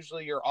that is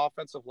usually your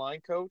offensive line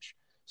coach.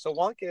 So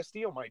Juan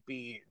Castillo might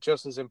be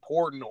just as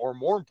important or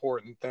more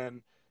important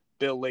than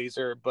Bill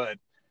Lazor, but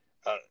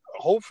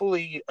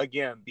hopefully,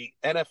 again, the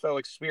NFL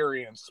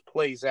experience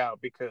plays out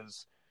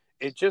because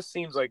it just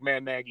seems like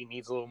Matt Nagy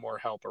needs a little more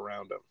help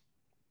around him.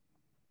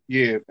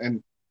 Yeah,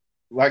 and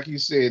like you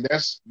said,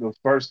 that's the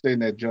first thing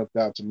that jumped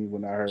out to me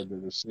when I heard the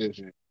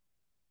decision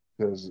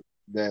because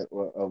that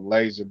of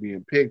Lazor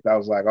being picked. I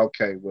was like,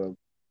 okay, well,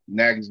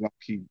 Nagy's gonna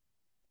keep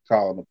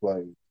calling the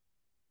plays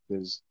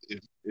because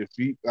if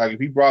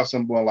he brought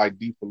someone like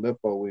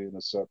DeFilippo in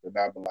or something,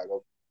 I'd be like,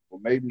 oh,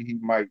 well, maybe he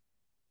might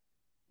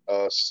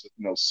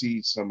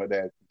cede some of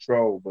that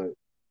control, but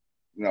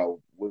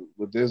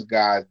with this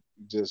guy,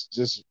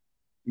 just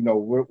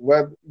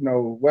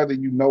whether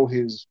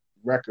his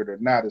record or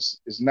not,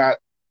 is not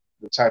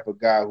the type of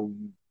guy who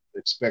you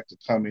expect to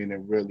come in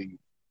and really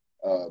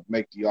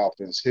make the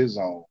offense his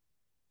own.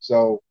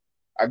 So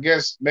I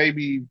guess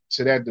maybe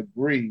to that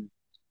degree,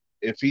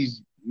 if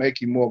he's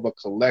making more of a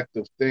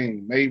collective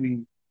thing,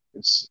 maybe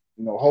it's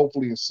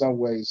hopefully in some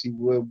ways he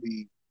will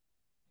be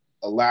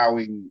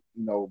allowing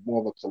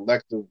more of a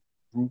collective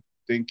group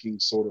thinking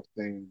sort of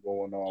thing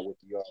going on with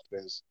the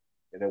offense,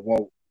 and it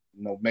won't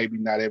maybe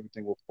not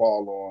everything will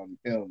fall on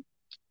him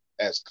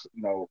as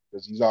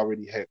because he's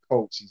already head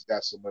coach. He's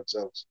got so much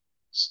else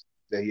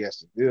that he has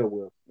to deal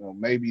with.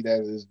 Maybe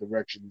that is the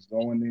direction he's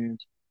going in.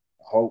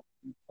 Hopefully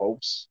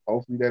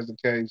that's the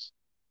case.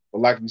 But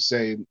like you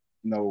say,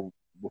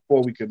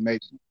 before we could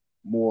make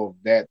more of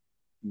that,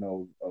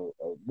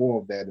 more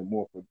of that and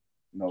more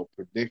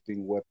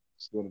predicting what's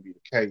going to be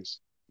the case,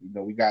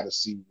 we got to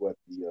see what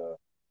the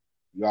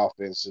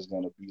offense is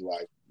going to be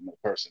like,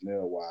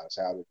 personnel wise,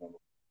 how they're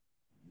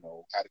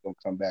going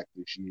to come back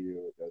this year.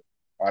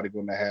 Are they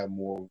going to have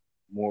more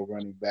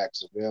running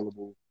backs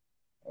available?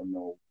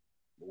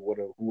 Who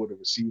are the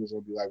receivers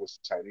going to be like? What's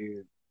the tight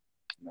end?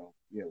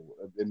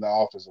 In the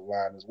offensive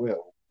line as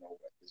well.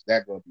 Is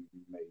that going to be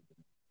remade?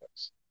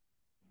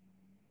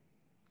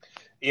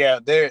 Yeah,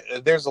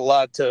 there's a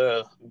lot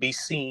to be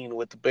seen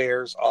with the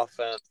Bears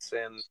offense,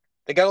 and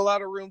they got a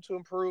lot of room to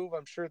improve.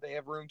 I'm sure they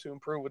have room to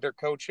improve with their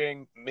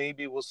coaching.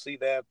 Maybe we'll see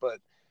that, but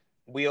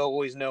we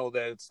always know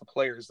that it's the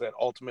players that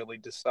ultimately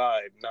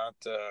decide, not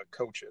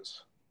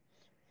coaches.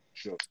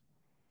 Sure.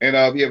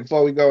 And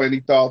before we go, any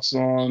thoughts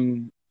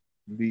on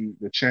the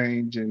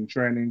change in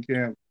training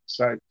camp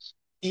sites?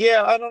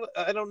 Yeah, I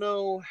don't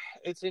know.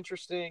 It's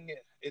interesting.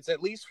 It's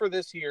at least for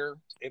this year.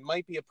 It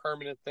might be a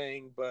permanent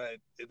thing, but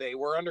they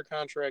were under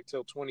contract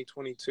till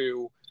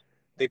 2022.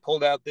 They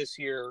pulled out this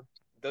year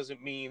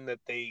Doesn't mean that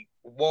they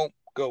won't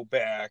go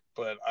back,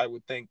 but I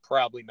would think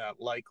probably not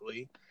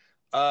likely.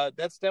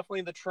 That's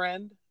definitely the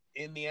trend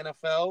in the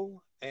NFL,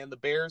 and the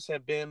Bears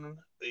have been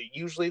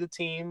usually the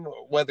team,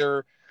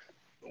 whether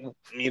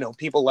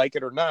people like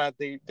it or not.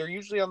 They're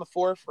usually on the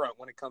forefront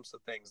when it comes to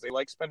things. They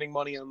like spending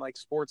money on like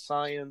sports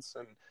science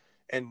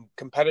and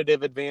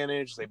competitive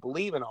advantage. They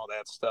believe in all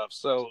that stuff.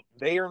 So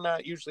they are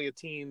not usually a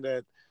team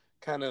that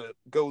kind of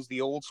goes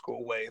the old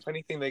school way. If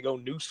anything, they go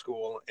new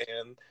school,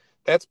 and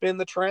that's been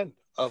the trend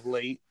of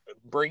late.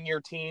 Bring your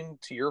team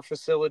to your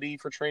facility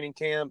for training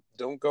camp.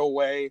 Don't go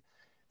away.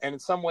 And in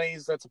some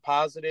ways, that's a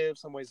positive.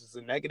 Some ways, it's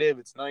a negative.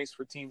 It's nice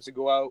for teams to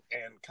go out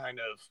and kind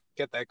of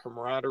get that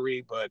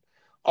camaraderie. But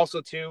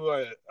also,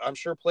 too, I'm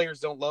sure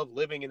players don't love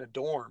living in a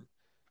dorm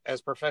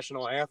as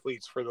professional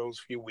athletes for those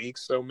few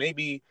weeks. So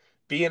maybe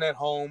being at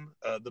home,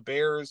 the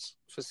Bears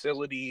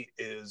facility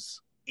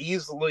is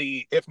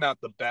easily, if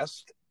not the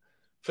best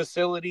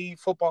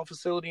football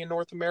facility in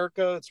North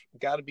America. It's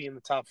got to be in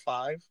the top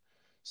 5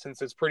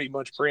 since it's pretty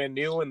much brand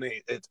new, and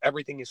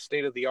everything is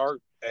state of the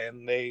art,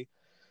 and they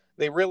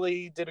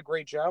really did a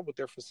great job with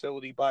their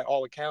facility by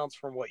all accounts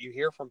from what you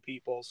hear from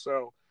people.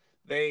 So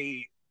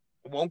they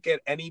won't get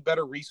any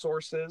better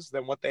resources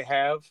than what they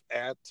have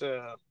at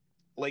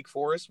Lake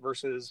Forest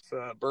versus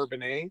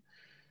Bourbonnais.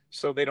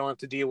 So they don't have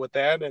to deal with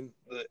that. And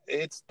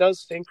it does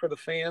stink for the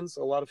fans.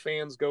 A lot of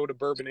fans go to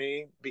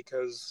Bourbonnais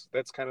because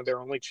that's kind of their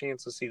only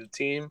chance to see the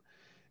team.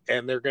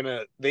 And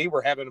they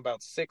were having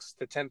about 6,000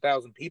 to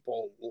 10,000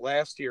 people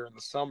last year in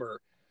the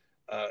summer.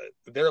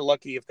 They're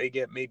lucky if they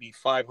get maybe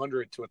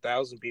 500 to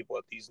 1,000 people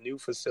at these new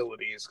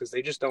facilities because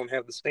they just don't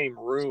have the same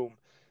room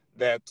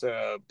that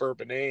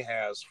Bourbonnais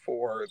has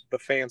for the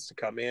fans to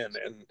come in.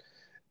 And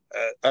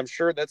I'm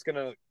sure that's going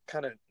to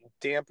kind of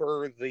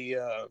damper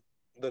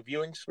the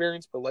viewing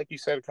experience. But like you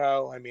said,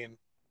 Kyle, I mean,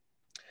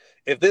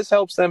 if this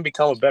helps them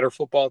become a better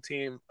football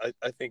team,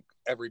 I think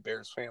every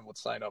Bears fan would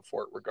sign up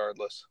for it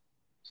regardless.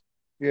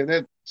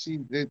 Yeah,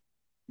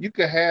 you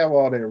could have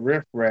all that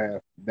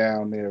riffraff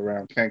down there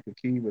around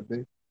Kankakee, but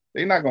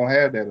they're not gonna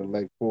have that at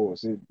Lake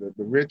Forest. The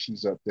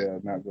Richies up there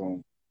are not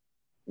gonna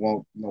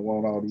want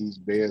all these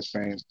Bears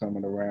fans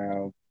coming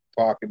around,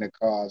 parking their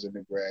cars in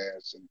the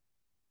grass, and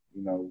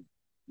you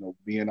know,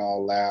 being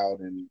all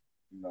loud and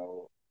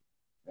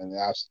and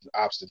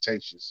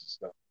ostentatious and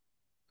stuff.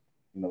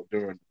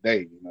 During the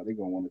day, they're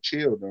gonna want to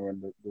chill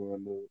during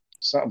the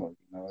summer.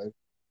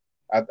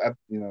 I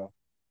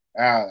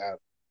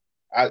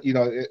I,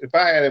 if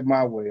I had it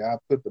my way, I'd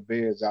put the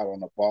Bears out on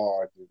the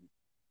barge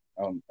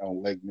on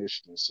Lake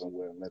Michigan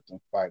somewhere and let them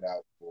fight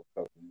out for a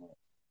couple months.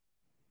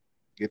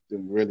 Get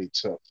them really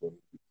tough for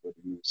the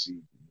new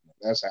season.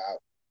 That's how.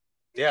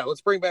 Yeah,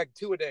 let's bring back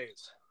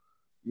 2-a-days.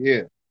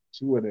 Yeah,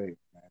 2-a-days,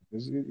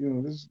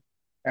 man. This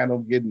kind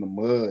of get in the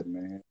mud,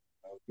 man.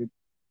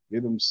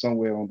 Get them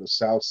somewhere on the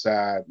south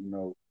side.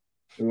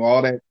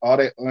 All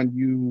that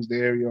unused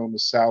area on the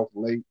South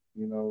Lake.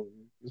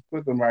 Just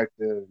put them right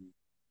there and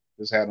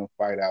just have them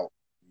fight out.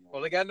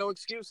 Well, they got no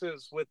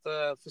excuses with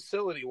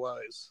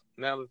facility-wise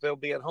now that they'll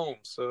be at home.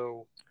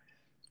 So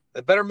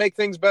they better make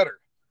things better.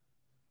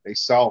 They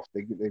soft.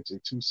 They're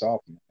too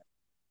soft, man.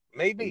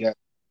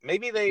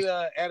 Maybe they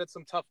added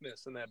some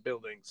toughness in that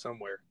building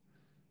somewhere.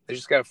 They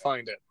just got to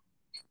find it.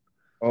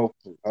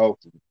 Hopefully.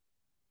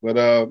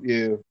 But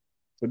yeah.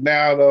 For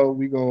now though,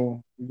 we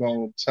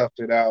gonna tough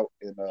it out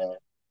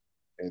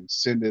and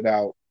send it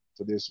out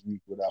for this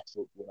week with our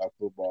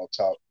football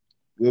talk.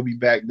 We'll be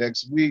back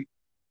next week.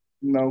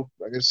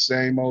 I guess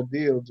same old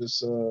deal.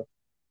 Just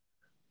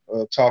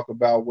talk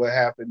about what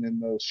happened in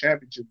those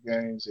championship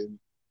games and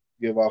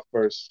give our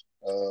first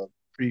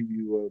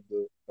preview of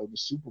the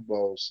Super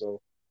Bowl.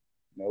 So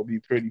it'll be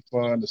pretty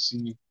fun to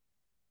see.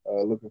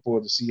 Looking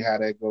forward to see how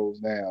that goes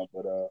down.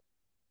 But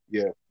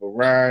yeah, for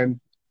Ryan,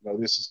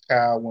 this is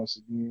Kyle once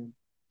again,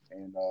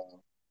 and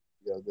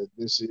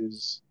this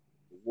is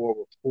the War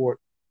Report,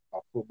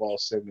 our football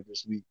segment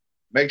this week.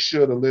 Make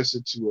sure to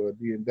listen to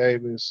Dean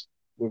Davis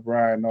with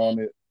Ryan on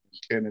it,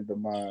 and Kenan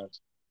DeMond,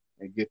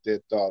 and get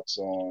their thoughts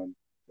on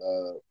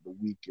the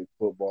week in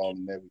football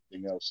and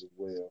everything else as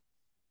well.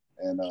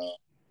 And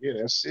yeah,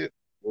 that's it.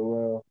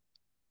 We'll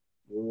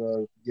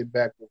get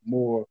back with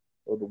more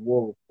of the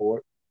War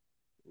Report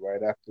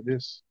right after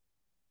this.